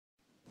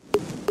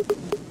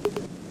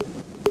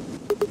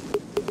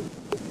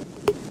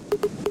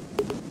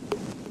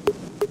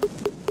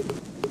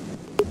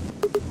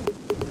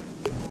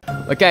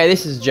Okay,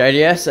 this is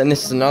JDS, and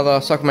this is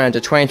another Sm2020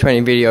 2020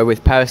 video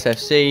with Paris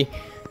FC.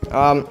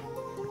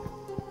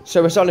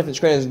 So we're starting different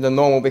screens than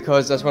normal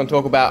because that's what I'm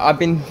talking about. I've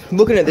been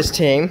looking at this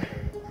team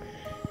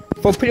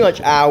for pretty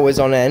much hours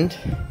on end.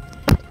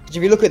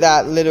 If you look at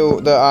that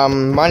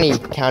money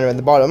counter at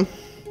the bottom,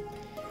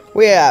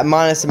 we're at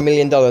minus $1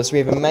 million. We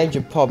have a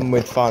major problem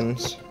with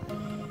funds.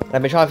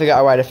 I've been trying to figure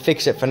out a way to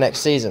fix it for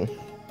next season.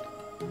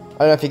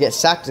 I don't know if you get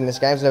sacked in this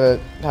game. I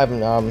haven't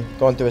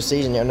gone through a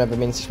season yet. I've never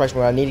been in a situation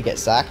where I need to get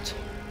sacked.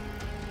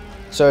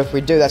 So if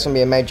we do, that's going to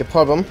be a major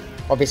problem,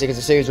 obviously, because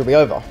the series will be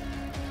over.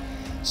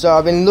 So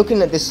I've been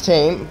looking at this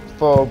team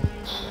for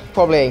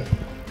probably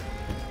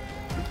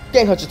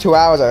getting close to 2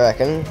 hours, I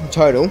reckon,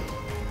 total.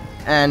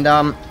 And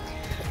I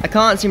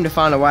can't seem to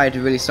find a way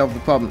to really solve the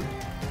problem.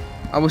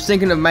 I was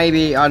thinking of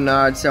maybe, I don't know,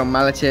 I'd sell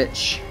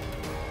Maletic,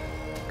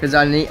 because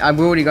I'm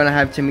already going to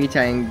have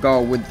Timite in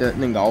goal with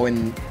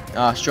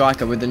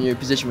striker with the new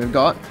position we've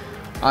got.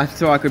 I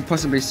thought I could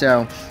possibly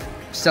sell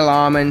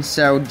Armin,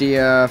 sell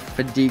Dia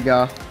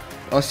Fadiga,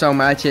 or sell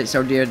Maletic,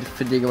 sell Dia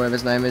Fadiga, whatever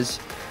his name is.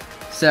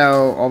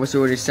 I was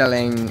already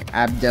selling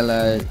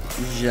Abdullah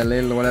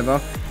Jalil or whatever,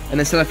 and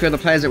then sell a few other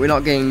players that we're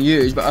not getting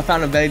used. But I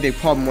found a very big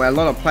problem where a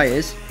lot of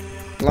players,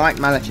 like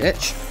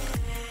Maletic,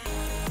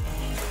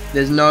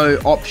 there's no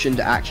option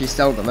to actually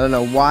sell them. I don't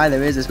know why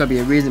there is. There's got to be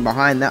a reason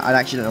behind that. I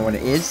actually don't know what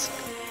it is.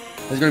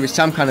 There's got to be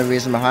some kind of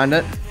reason behind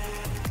it.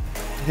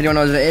 If anyone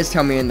knows what it is,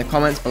 tell me in the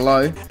comments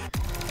below.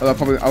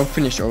 Although I'll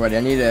finish it already. I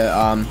need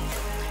to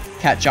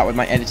catch up with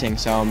my editing,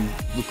 so I'm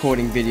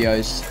recording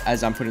videos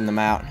as I'm putting them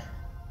out.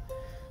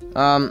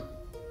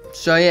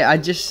 So yeah, I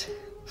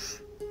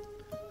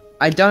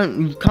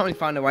can't really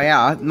find a way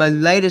out. My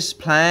latest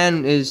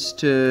plan is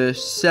to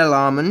sell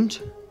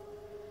Armand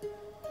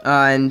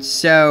and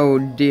sell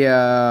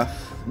Diaby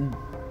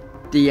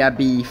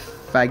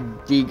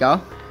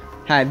Fadiga.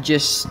 Have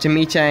just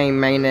Timite,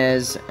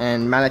 Maynes,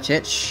 and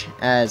Maletic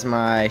as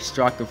my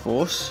striker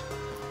force,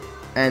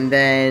 and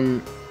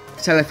then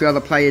sell a few other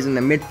players in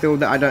the midfield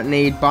that I don't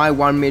need. Buy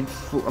one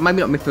midfielder,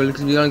 maybe not midfielder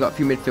because we only got a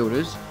few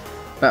midfielders,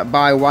 but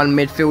buy one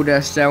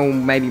midfielder, sell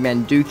maybe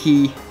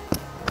Mandouki,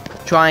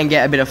 try and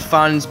get a bit of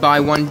funds, buy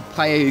one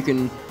player who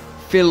can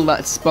fill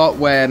that spot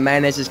where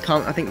Maynes is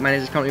I think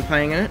Maynes is currently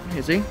playing in it,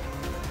 is he?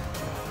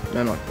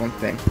 No, not one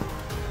thing.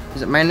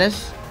 Is it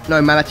Maynes?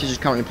 No, Maletic is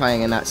currently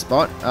playing in that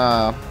spot.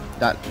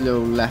 That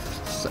little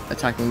left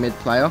attacking mid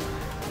player.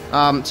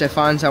 So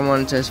find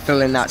someone to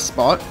fill in that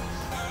spot,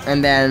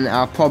 and then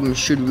our problem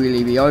should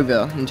really be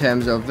over in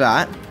terms of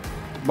that.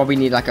 But we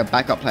need like a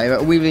backup player.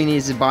 But we really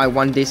need to buy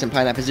one decent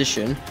player in that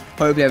position.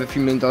 Hopefully have a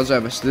few $1 million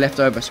left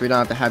over, so we don't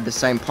have to have the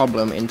same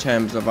problem in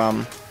terms of by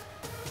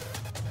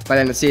the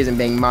end of the season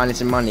being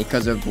minus in money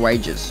because of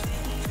wages.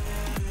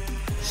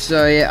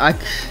 So yeah, I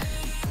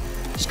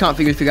just can't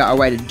figure out a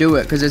way to do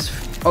it, because there's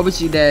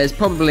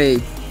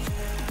probably,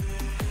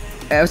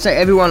 I would say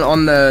everyone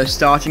on the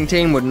starting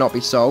team would not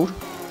be sold,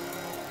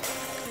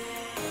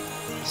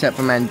 except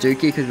for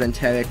Mandouki, because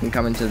Renteria can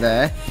come into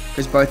there,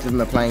 because both of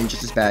them are playing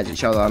just as bad as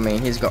each other. I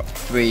mean, he's got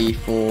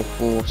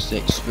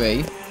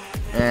 3-4-4-6-3,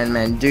 and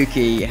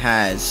Mandouki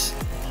has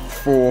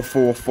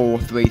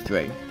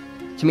 4-4-4-3-3.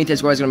 Timite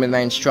is always going to be the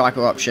main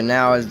striker option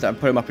now, as I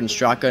put him up in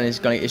striker, and he's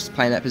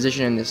playing that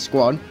position in this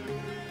squad.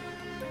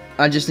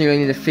 I just really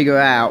need to figure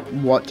out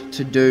what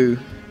to do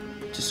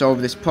to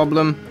solve this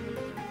problem.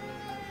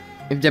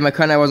 If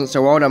Demokone wasn't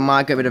so old, I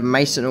might get rid of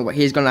Mason, or what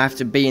he's going to have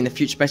to be in the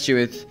future, especially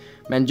with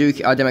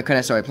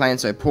Demokone, playing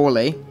so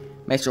poorly.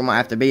 Mason might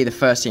have to be the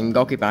first team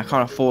goalkeeper. I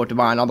can't afford to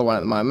buy another one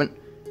at the moment.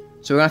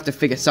 So we're going to have to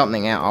figure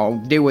something out. I'll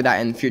deal with that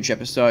in future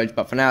episodes,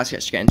 but for now, let's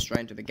get straight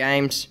into the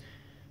games,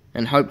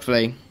 and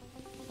hopefully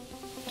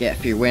get a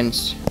few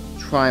wins.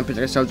 Try and put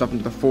ourselves up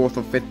into the 4th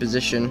or 5th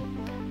position,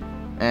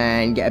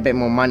 and get a bit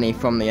more money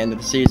from the end of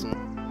the season.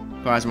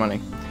 Prize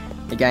money.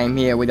 The game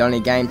here, with the only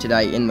game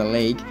today in the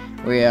league,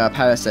 we are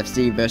Paris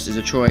FC versus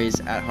the Troyes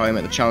at home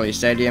at the Charlie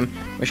Stadium.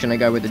 We're just going to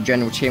go with the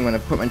general team. I'm going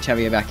to put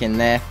Renteria back in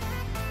there.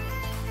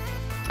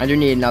 I do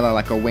need another,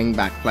 like a wing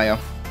back player.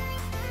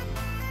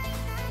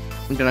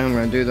 I don't know who I'm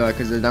going to do though,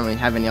 because I don't really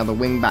have any other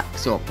wing back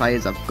sort of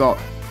players I've got.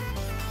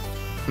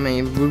 I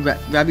mean,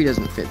 Rabi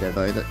doesn't fit there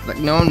though. Like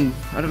no one,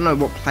 I don't know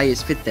what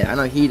players fit there. I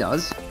know he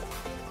does.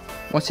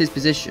 What's his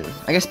position?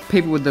 I guess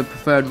people with the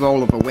preferred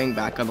role of a wing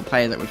back are the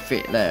players that would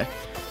fit there.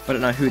 I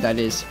don't know who that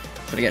is.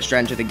 Got to get straight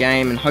into the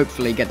game and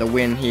hopefully get the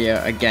win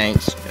here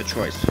against the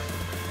Troyes.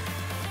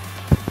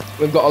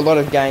 We've got a lot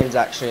of games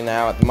actually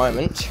now at the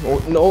moment.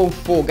 All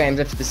 4 games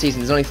left of the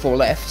season. There's only 4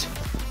 left.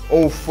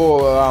 All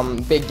 4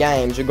 big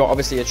games. We've got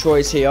obviously the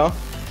Troyes here.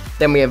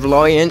 Then we have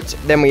Lorient.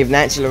 Then we have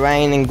Nancy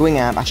Lorraine and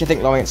Guingamp. Actually, I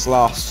think Lorient's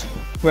last.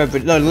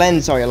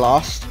 Lens, sorry,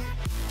 last.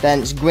 Then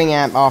it's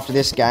Guingamp after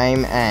this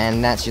game, and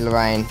Nancy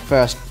Lorraine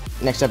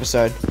next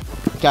episode.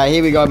 Okay,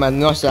 here we go, man.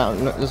 There's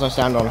no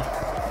sound on.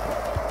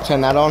 Turn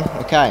that on.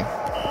 Okay.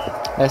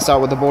 Let's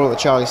start with the ball at the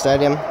Charlie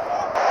Stadium.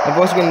 I've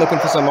also been looking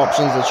for some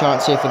options. The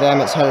chance here for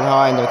them. It's headed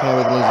high, and they're kind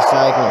of with an easy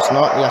save. No, it's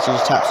not. He actually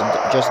just taps it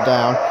just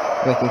down,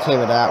 and we can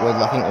clear it out with,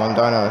 I think,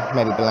 Londono,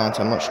 maybe Belanto.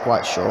 I'm not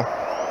quite sure.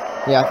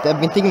 Yeah, I've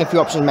been thinking a few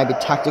options, maybe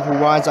tactical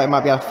wise, I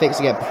might be able to fix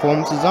to get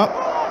performances up.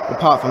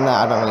 Apart from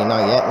that, I don't really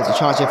know yet. There's a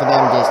chance here for them,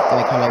 just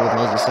they come in with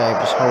an easy save,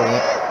 just holding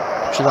it.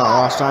 Should have done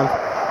it last time.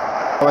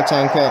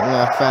 Boateng creating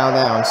a foul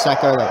there on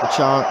Sacco, like a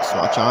chance,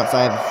 not a chance,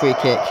 they have a free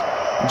kick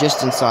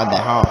just inside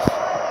their half.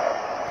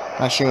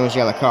 That was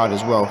yellow card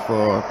as well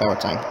for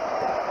Boateng.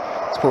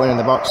 Let's put it in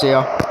the box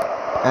here.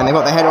 And they've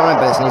got the head on it,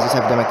 but it's an easy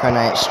save for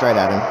Demokone straight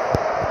at him.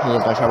 He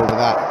has no trouble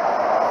with that.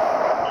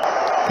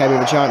 Okay, we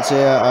have a chance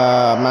here.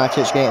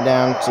 Matic getting it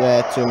down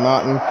to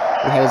Martin,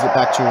 who headers it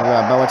back to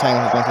Boateng,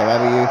 who's going to take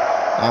over you.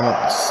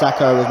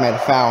 Sacco has made a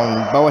foul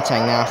on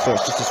Boateng now, so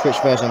it's just a switch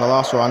version of the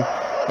last one.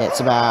 It's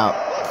about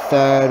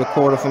a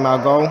quarter from our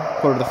goal,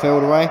 quarter of the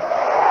field away.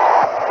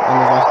 And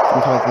there's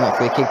nothing coming from that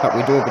free kick, but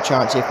we do have a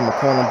chance here from a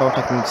corner.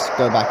 Boateng can just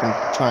go back and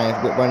try and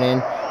whip one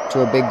in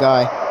to a big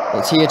guy.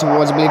 It's here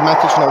towards, I believe,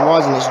 Matic, and it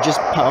was, and it's just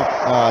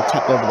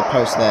tapped over the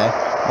post there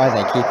by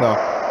their keeper.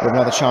 With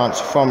another chance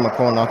from the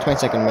corner,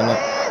 22nd minute.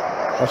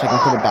 Boateng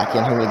can put it back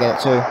in, who will get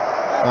it to?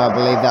 I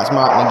believe that's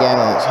Martin again,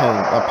 and it's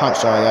headed a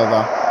punch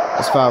over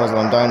as far as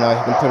Londono.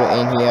 He can put it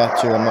in here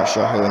to, I'm not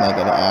sure who, and they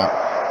get it out.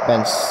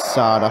 Ben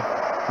Sada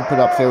can put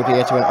upfield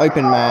here to an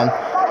open man,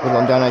 with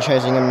Londono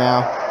chasing him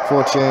now.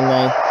 Fortune,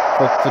 I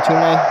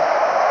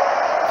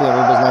forget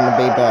what his name would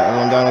be, but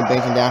Londono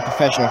brings him down.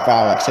 Professional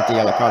foul, except the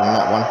yellow card on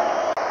that one.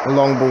 A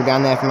long ball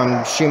down there from, I'm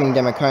assuming,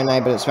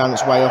 Demokone, but it's found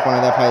its way off one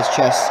of their players'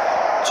 chests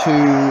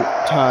to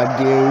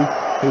Tardieu,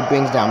 who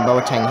brings down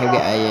Boateng. He'll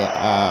get a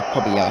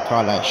probably yellow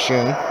card, I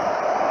assume.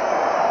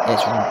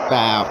 It's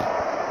about...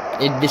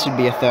 this would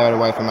be a third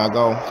away from our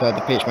goal, third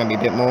the pitch, maybe a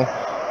bit more.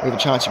 We have a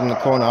chance from the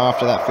corner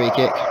after that free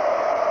kick,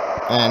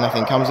 and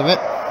nothing comes of it.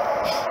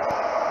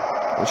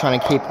 We're trying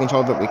to keep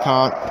control of it, we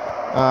can't.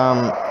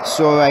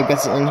 Sore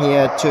gets it in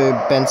here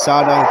to Ben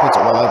Sada, who puts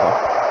it well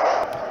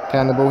over. Okay,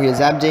 on the ball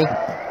here's Abdi.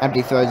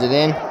 Abdi throws it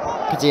in.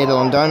 Puts it here to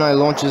Londono,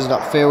 launches it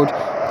upfield.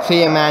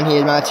 Clear man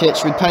here,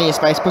 Matic, with plenty of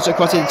space. Puts it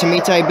across here to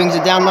Tomite, brings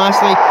it down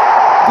nicely.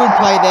 Good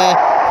play there.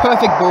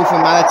 Perfect ball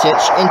from Matic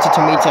into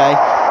Tomite.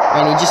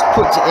 And he just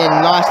puts it in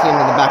nicely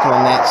into the back of the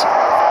net.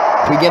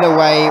 We get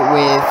away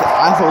with,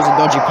 I thought it was a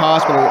dodgy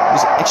pass, but it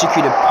was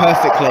executed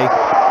perfectly.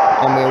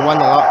 And we're 1-0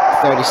 up,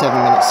 37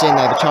 minutes in.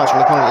 They have a chance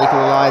from the corner to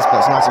equalise,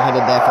 but it's nicely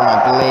headed there from, I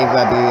believe,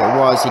 Rabiu it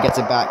was. He gets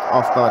it back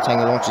off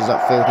Boateng, who launches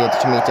upfield here to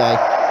Tomite,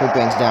 who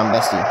brings down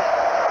Bestie.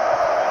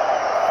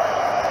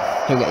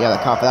 He'll get yellow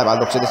card for that, but I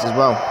looked at this as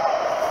well.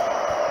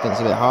 I think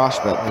it's a bit harsh,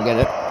 but he'll get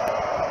it.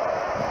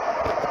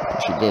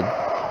 Which he did.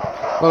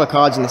 A lot of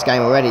cards in this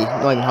game already,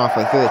 not even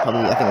halfway through, it's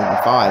probably, I think it's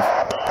been 5.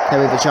 Okay,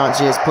 we have a chance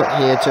here, it's put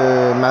here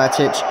to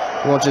Matic,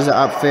 launches it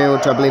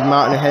upfield to, I believe,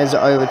 Martin, who heads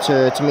it over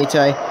to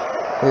Tomite,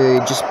 who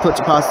just puts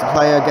it past the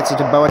player, gets it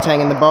to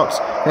Boateng in the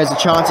box. There's a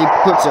chance, he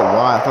puts it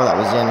wide, I thought that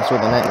was in, I saw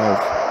the net move.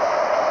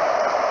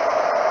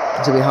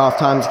 It'll be half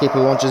time, the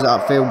keeper launches it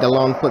upfield,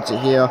 Delon puts it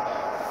here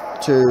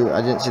to,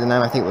 I didn't see the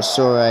name, I think it was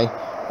Sore,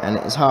 and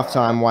it's half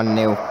time,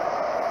 1-0.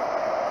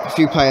 A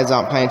few players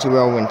aren't playing too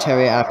well.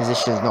 Renteria out of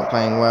position is not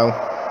playing well.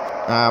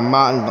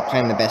 Martin not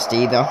playing the best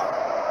either.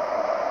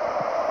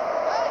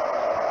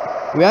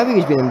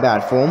 Rabiu's been in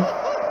bad form.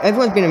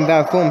 Everyone's been in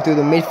bad form through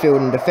the midfield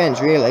and defence,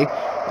 really.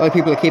 A lot of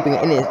people are keeping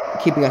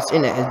us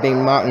in it has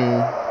been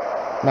Martin,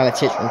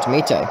 Matic and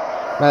Tomite.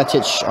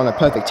 Matic on a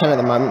perfect 10 at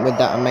the moment with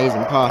that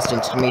amazing pass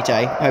into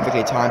Tomite,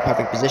 perfectly timed,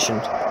 perfect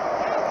positioned.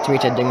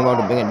 Tomite doing well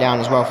to bring it down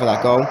as well for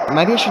that goal.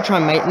 Maybe I should try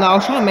and make... No,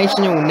 I'll try and make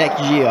Mason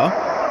next year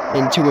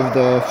in 2 of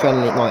the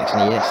friendly... Not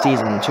next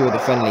season, 2 of the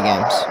friendly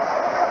games.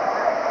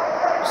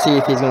 See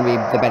if he's going to be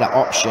the better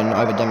option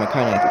over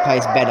Demokone. If he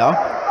plays better,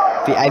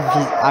 if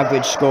his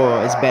average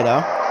score is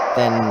better,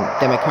 then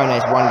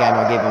Demokone's 1 game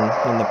I'll give him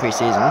in the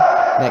pre-season.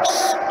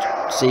 Next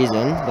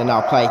season, then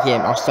I'll play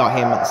him. I'll start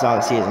him at the start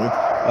of the season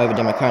over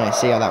Demokone.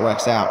 See how that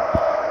works out.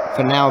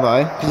 For now,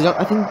 though, because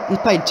I think he's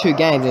played 2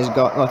 games. He's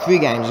got 3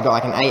 games. He's got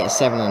like an 8, a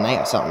 7, and an 8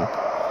 or something.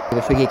 With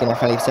a free kick in a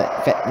fairly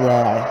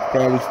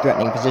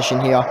threatening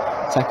position here.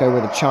 Sacco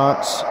with a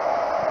chance.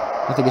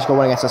 I think he scored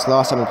 1 against us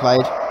last time we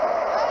played.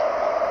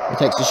 He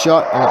takes a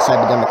shot, and it's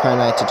saved by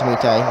Demokone to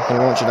Tomite. He can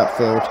launch it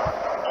upfield.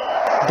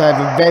 They have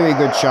a very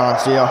good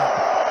chance here.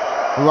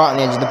 Right on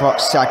the edge of the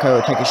box, Sacco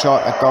will take a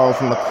shot, a goal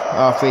from the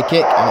free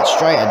kick, and it's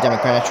straight at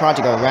Demokone. Tried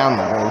to go around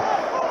the wall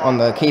on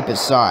the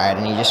keeper's side,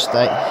 and he just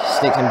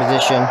sticks in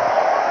position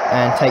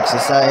and takes the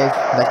save.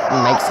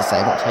 Makes the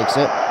save, not takes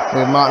it.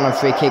 We have Martin on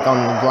free kick on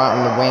right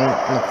on the wing,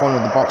 in the corner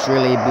of the box,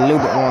 really a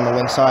little bit more on the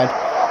wing side.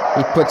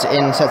 He puts it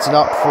in, sets it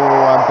up for,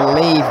 I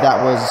believe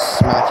that was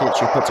Matic,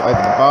 who puts it over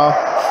the bar.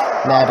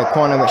 Now the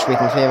corner, which we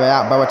can clear it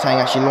out.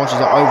 Boateng actually launches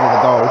it over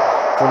the goal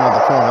for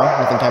another corner.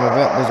 Nothing came of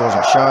it. This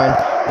wasn't shown.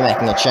 They're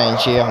making a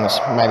change here.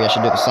 Maybe I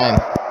should do the same.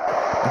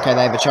 Okay,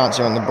 they have a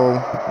chance here on the ball.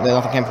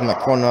 Nothing came from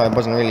that corner. It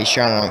wasn't really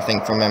shown, I don't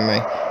think, from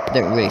memory. I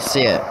didn't really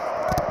see it.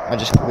 I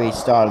just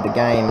restarted the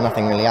game.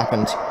 Nothing really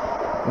happened.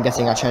 I'm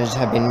guessing our changes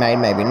have been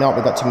made. Maybe not.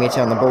 We've got Tomite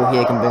on the ball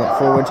here. Can bring it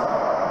forward.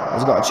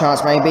 He's got a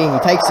chance, maybe. He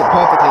takes it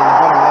perfectly in the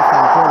bottom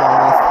left-hand corner.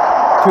 With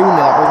 2-0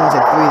 up. I was going to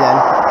say 3 then.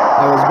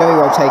 That was very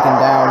well taken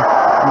down.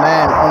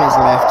 Man on his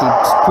left, he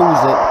pulls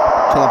it,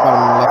 to the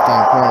bottom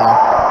left-hand corner,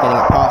 getting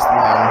it past the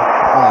man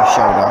on his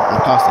shoulder and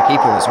past the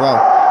keeper as well.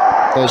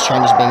 Those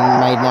changes being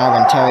made now.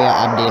 Renteria,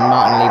 Abdi and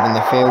Martin leaving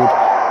the field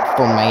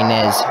for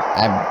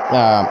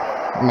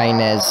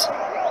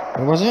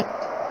who was it?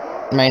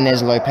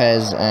 Maynes,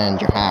 Lopez and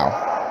Joao.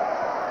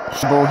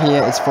 The ball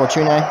here is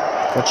Fortune,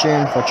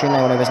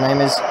 whatever his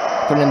name is.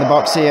 Put it in the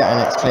box here and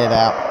it's cleared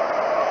out.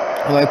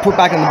 Although put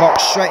back in the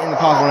box straight in the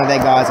path of one of their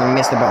guys and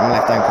missed the bottom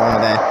left-hand corner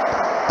there.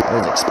 It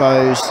was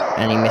exposed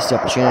and he missed the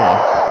opportunity.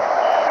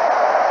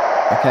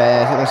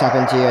 Okay, something's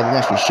happened here. It didn't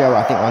actually show.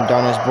 I think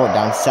Londono's brought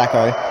down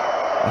Sacco.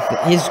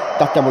 He's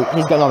got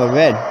another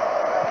red,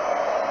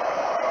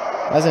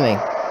 hasn't he?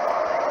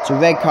 It's a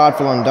red card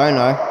for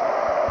Londono.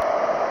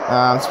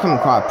 It's becoming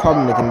quite a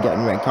problem with him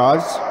getting red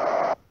cards.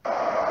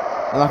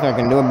 There's nothing I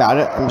can do about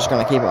it. I'm just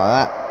going to keep it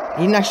like that.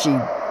 He didn't actually...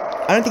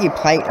 I don't think he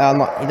played...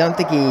 I don't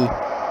think he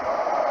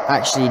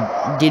actually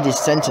did his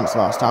sentence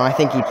last time. I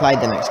think he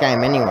played the next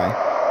game anyway.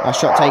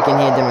 Shot taken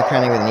here.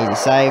 Democrani with an easy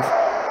save.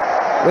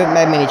 We haven't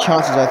made many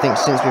chances, I think,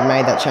 since we've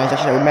made that change.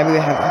 Actually, no, maybe we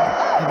have...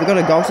 Have we got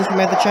a goal since we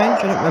made the change?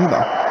 I don't remember.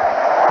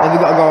 Maybe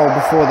we got a goal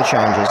before the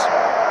changes.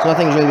 So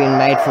nothing's really been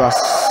made for us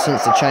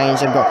since the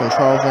change. They've got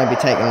control. Maybe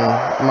taking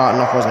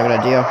Martin off wasn't a good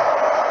idea.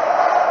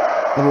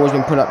 The ball's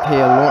been put up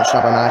here, launched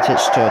up by Matic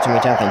to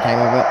meet Anthony came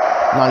of it.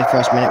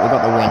 91st minute, we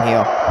got the win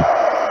here.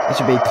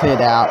 This will be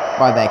cleared out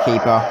by their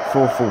keeper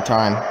for full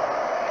time.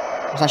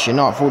 It's actually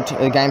not.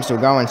 The game's still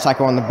going.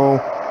 Sacco on the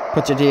ball.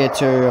 Puts it here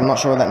to, I'm not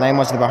sure what that name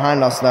was, to the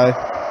behind us though.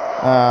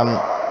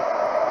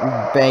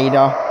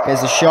 Bader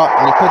gets the shot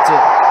and he puts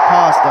it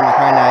past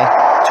Democrane.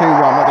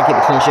 2-1. Not going to keep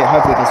the clean sheet.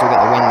 Hopefully we can still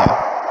get the win though.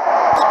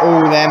 It's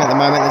all them at the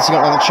moment. They've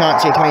got another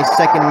chance here.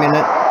 22nd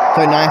minute.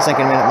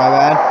 39nd minute, my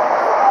bad.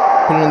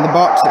 Put it in the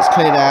box. It's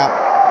cleared out.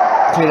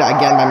 Cleared out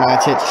again by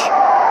Matic.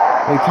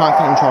 We can't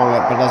control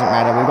it, but it doesn't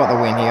matter. We've got the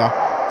win here.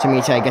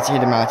 Tamite gets a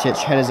hit to Matic.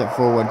 Headers it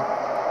forward.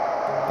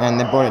 And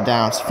they brought it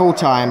down. It's full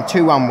time.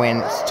 2-1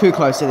 win. It's too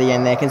close to the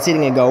end there.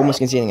 Conceding a goal. Almost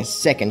conceding a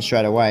second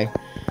straight away.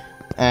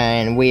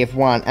 And we have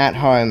won at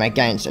home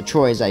against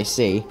Troyes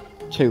AC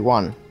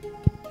 2-1.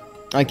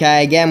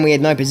 Okay, again, we had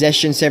no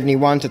possession,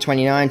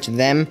 71-29 to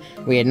them.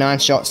 We had 9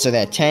 shots to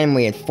their 10.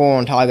 We had 4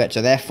 on target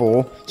to their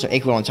 4, so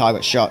equal on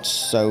target shots.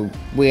 So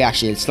we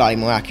actually slightly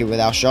more accurate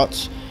with our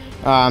shots.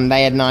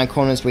 They had 9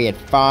 corners, we had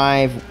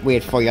 5. We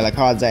had 4 yellow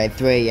cards, they had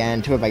 3,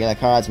 and 2 of our yellow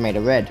cards made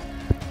a red.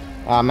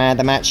 Man of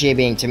the match here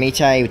being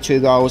Tamite with 2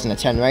 goals and a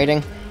 10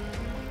 rating.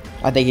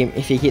 I think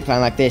if he keeps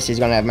playing like this, he's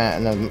going to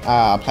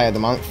have player of the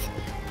month.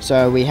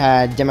 So we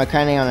had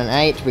Democrane on an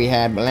 8, we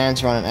had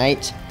Balancer on an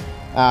 8.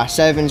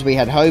 7s, we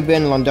had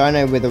Hoban,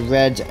 Londono with a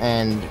red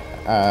and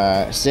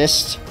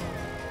assist.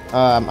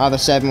 Other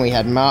 7, we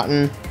had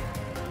Martin.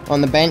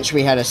 On the bench,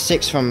 we had a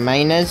 6 from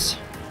Maynes,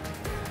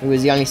 who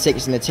was the only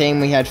 6 in the team.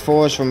 We had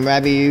 4s from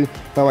Rabiu,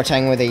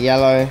 Boateng with a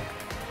yellow,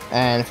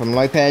 and from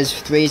Lopez.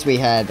 3s, we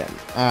had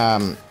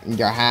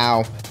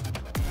Joao,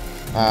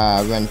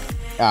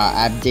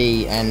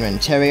 Abdi, and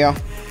Renteria.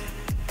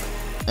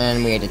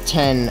 And we had a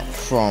 10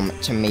 from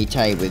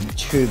Tamite with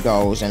 2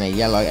 goals and a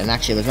yellow. And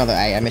actually, there's another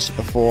 8. I missed it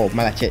before.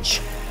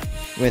 Matic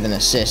with an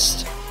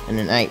assist and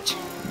an 8.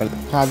 But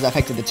how has that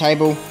affected the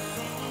table?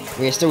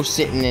 We are still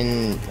sitting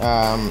in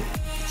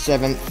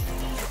 7th.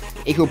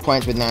 Equal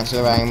points with Nancy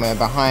Lorraine. We're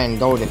behind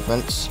goal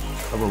difference.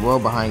 But we're well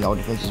behind goal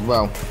difference as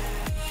well.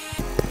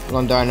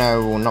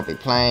 Londono will not be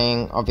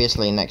playing,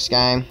 obviously, next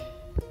game.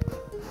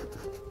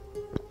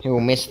 He will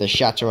miss the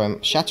Chateau.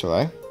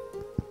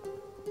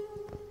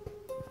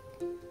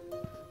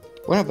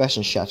 We're not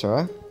versing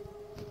Chateau.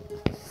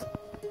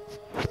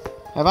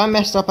 Have I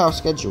messed up our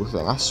schedule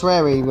thing? I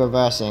swear we were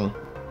versing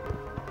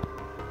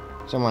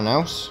someone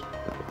else.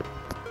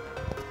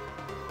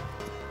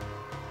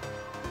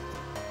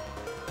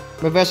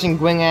 We're versing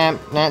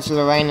Gwingamp, Nancy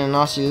Lorraine, and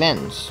Narcy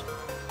Lens.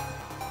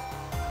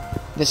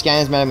 This game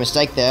has made a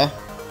mistake there.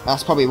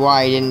 That's probably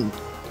why I didn't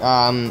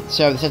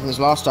serve the sentence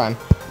last time.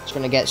 Just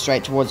going to get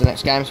straight towards the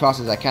next game as fast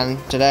as I can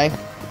today.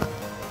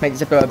 Make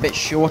this episode a bit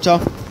shorter,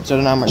 so I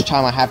don't know how much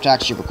time I have to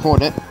actually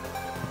record it.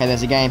 Okay,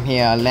 there's a game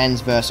here,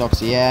 Lens versus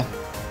Auxerre.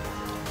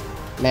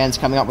 Lens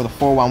coming up with a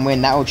 4-1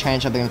 win. That will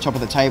change something on top of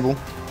the table.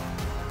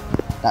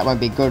 That won't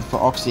be good for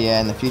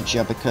Auxerre in the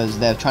future because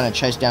they're trying to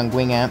chase down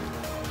Gwingamp.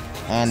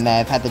 And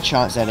they've had the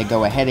chance there to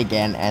go ahead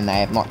again, and they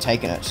have not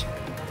taken it.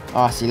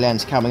 RC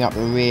Lens coming up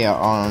the rear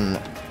on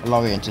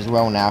Lorient as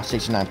well now,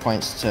 69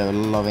 points to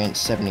Lorient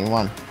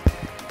 71.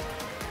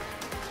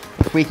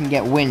 If we can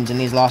get wins in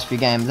these last few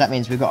games, that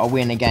means we've got a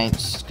win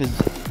against, because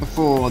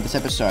before this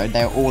episode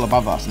they were all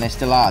above us, and they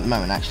still are at the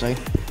moment actually.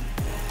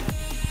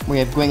 We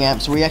have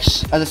Gwingamp, so we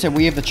actually, as I said,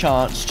 we have the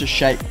chance to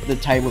shape the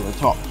table at the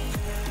top,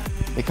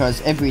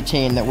 because every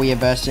team that we are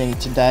versing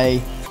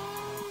today,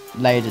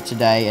 later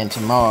today and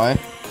tomorrow,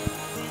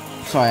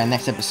 sorry,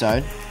 next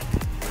episode,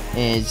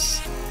 is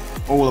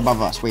all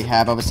above us. We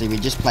have, obviously, we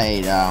just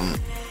played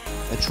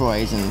the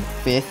Troyes in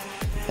 5th.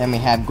 Then we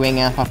have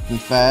Gwingamp up in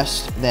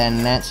 1st.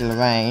 Then Nancy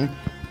Lorraine.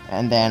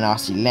 And then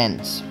RC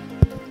Lens.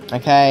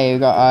 Okay, we've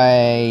got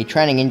a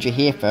training injury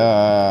here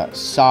for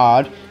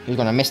Sard, who's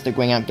going to miss the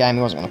Green Amp game.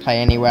 He wasn't going to play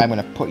anyway. I'm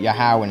going to put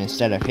Yahow in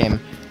instead of him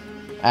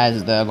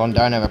as the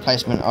Londono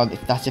replacement.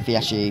 That's if he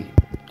actually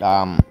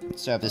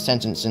serves a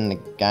sentence in the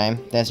game.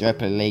 There's the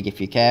Europa League if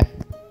you care.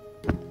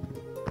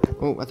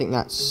 Oh, I think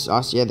that's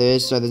us. Yeah, there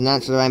is. So there's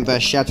Nantes Lorraine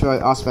versus Chateau,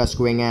 us versus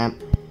Green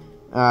Amp.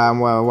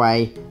 We're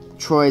away.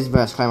 Troyes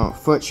versus Clermont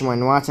Foot, Chamois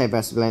Noite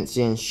versus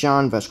Valenciennes,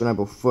 Sean versus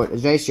Grenoble Foot,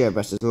 Ajaccio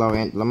versus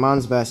Lorient, Le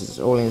Mans versus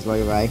Orleans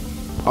Loire,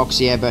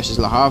 Auxerre versus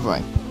Le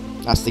Havre.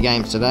 That's the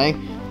games today.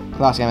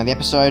 Last game of the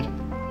episode.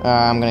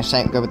 I'm going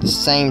to go with the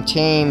same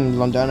team.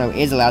 Londono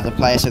is allowed to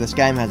play, so this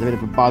game has a bit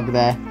of a bug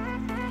there.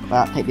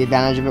 But I'll take the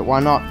advantage of it, why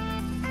not?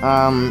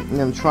 I'm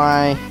going to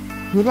try...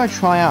 Who do I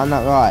try out on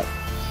that right?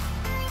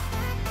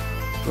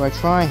 Do I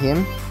try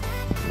him?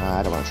 No,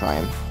 I don't want to try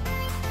him.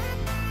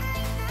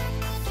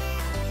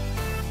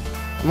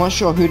 I'm not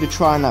sure who to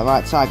try on that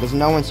right side because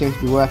no one seems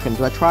to be working.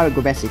 Do I try with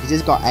Gobessi? Because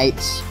he's got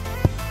 8s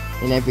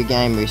in every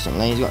game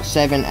recently. He's got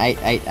 7, 8,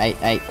 8, 8,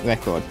 8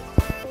 record.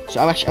 So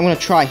I'm going to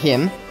try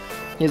him.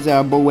 He's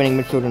a ball-winning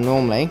midfielder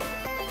normally.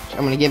 So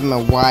I'm going to give him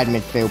a wide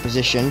midfield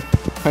position.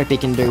 Hope he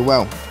can do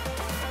well.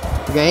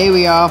 Okay, here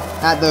we are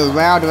at the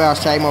Rail de Rail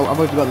Stadium. Well, I've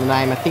already forgotten the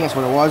name. I think that's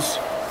what it was.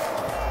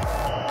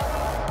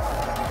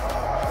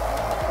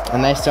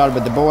 And they started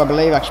with the ball, I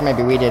believe. Actually,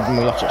 maybe we did, and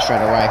we lost it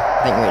straight away.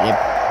 I think we did.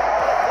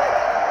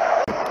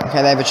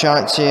 Okay, they have a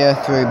chance here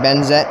through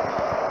Benzet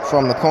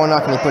from the corner.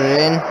 Can he put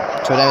it in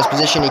to a Davis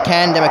position? He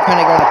can.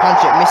 Democronic going to punch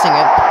it, missing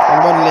it.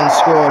 And Rodolin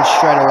scored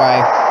straight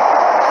away.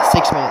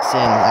 6 minutes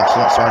in,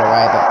 actually not straight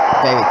away, but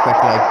very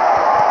quickly.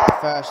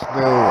 First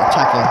real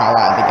attacking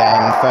highlight of the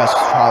game. The first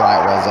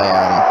highlight was a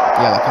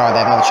yellow card.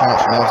 They have another chance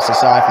from the opposite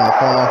side from the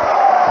corner.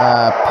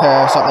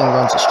 Something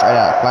runs it straight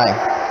out of play.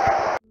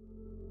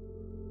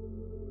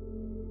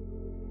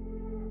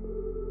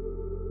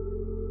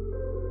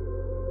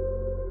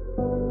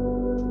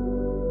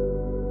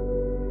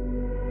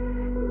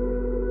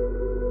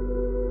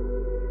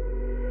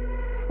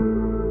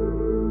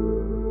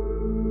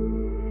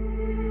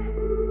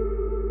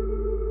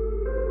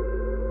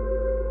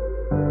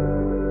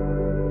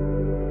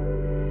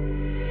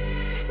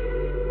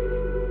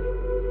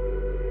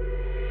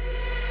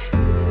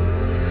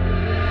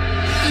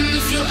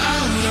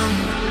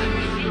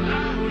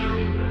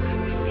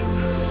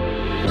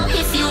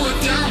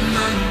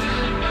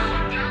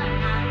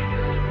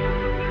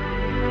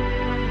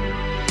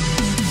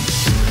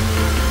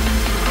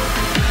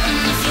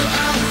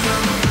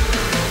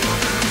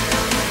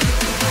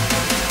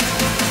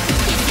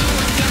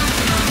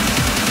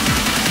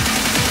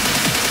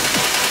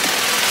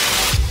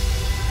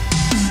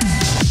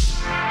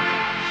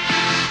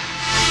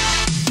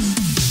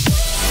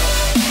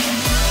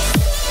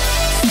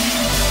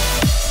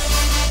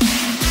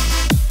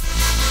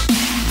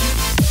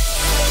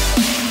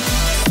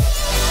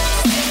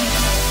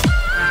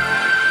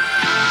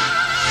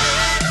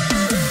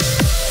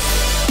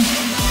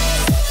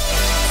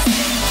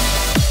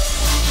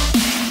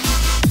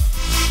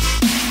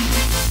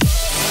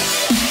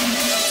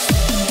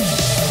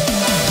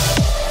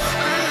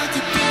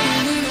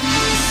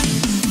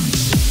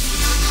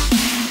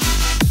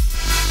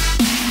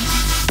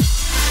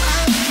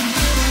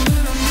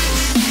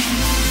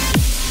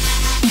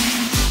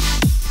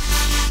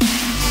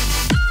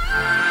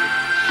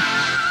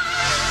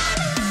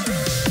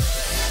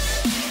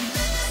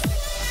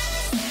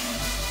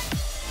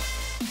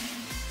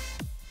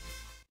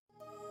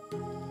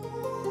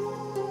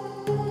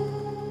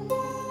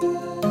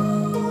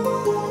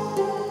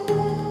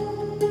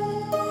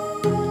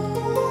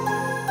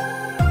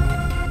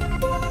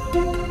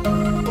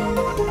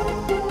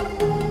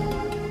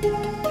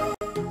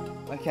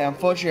 Okay,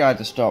 unfortunately I had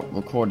to stop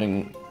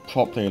recording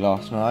properly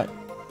last night,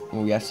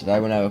 or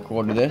yesterday when I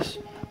recorded this,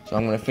 so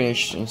I'm going to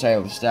finish and say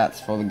all the stats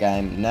for the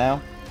game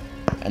now,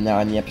 and now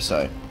in the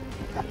episode.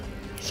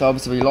 So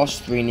obviously we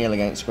lost 3-0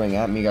 against Green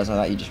Amp. You guys know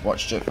that, you just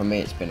watched it. For me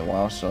it's been a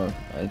while, so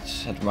I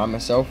just had to remind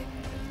myself.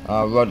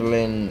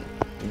 Rodolin,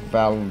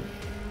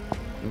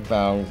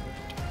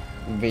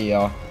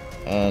 Villa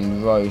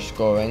and Rose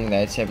scoring.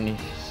 They had 76%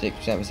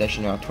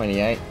 possession, now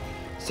 28.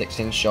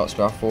 16 shots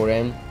to our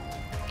 14.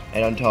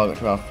 8 on target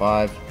to our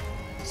 5,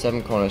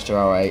 7 corners to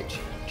our 8,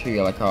 2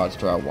 yellow cards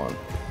to our 1.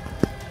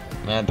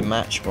 And the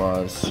match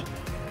was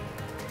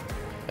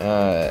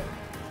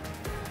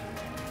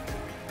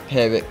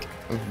Peric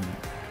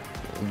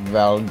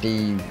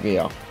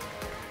Valdivia.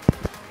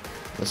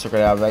 Let's look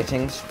at our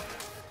ratings.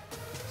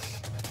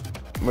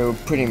 We were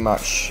pretty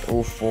much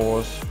all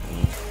 4s,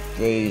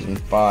 3s and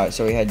 5s.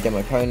 So we had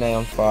Democone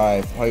on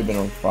 5, Hoban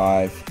on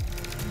 5,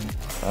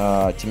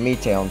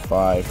 Timite on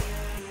 5.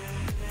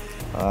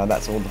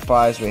 That's all the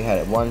 5s. We had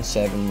at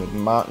 1-7 with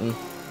Martin.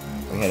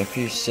 We had a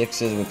few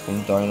 6s with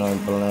Condono,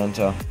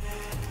 Balanta.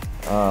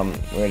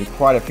 We had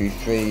quite a few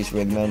 3s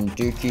with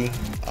Mandouki,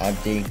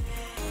 Abdi.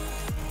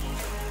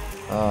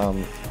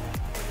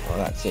 Well,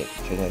 that's it.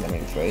 Shouldn't have that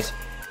many 3s.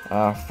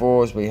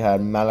 4s we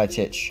had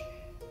Malatic,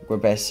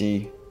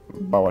 Guebesi,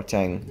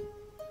 Boateng,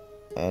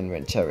 and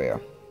Renteria.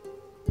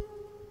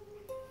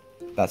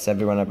 That's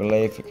everyone, I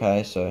believe.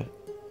 Okay, so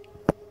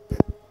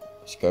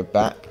let's go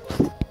back.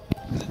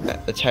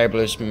 The table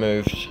has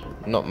moved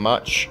not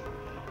much.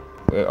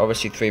 We're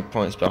obviously 3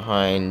 points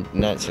behind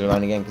Renteria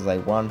again because they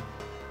won.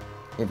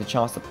 We have a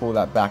chance to pull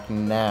that back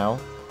now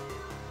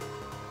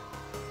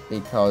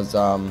because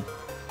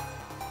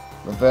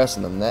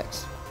reversing them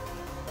next.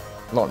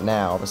 Not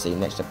now, obviously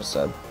next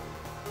episode.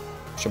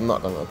 Which I'm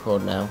not going to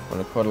record now. I'm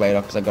going to record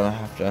later because I'm going to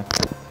have to.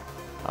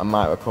 I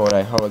might record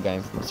a horror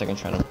game for my second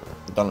channel.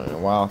 I've done it in a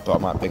while. Thought I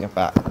might bring it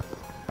back.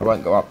 I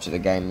won't go up to the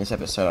game in this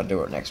episode. I'll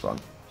do it next one.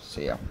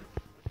 See ya.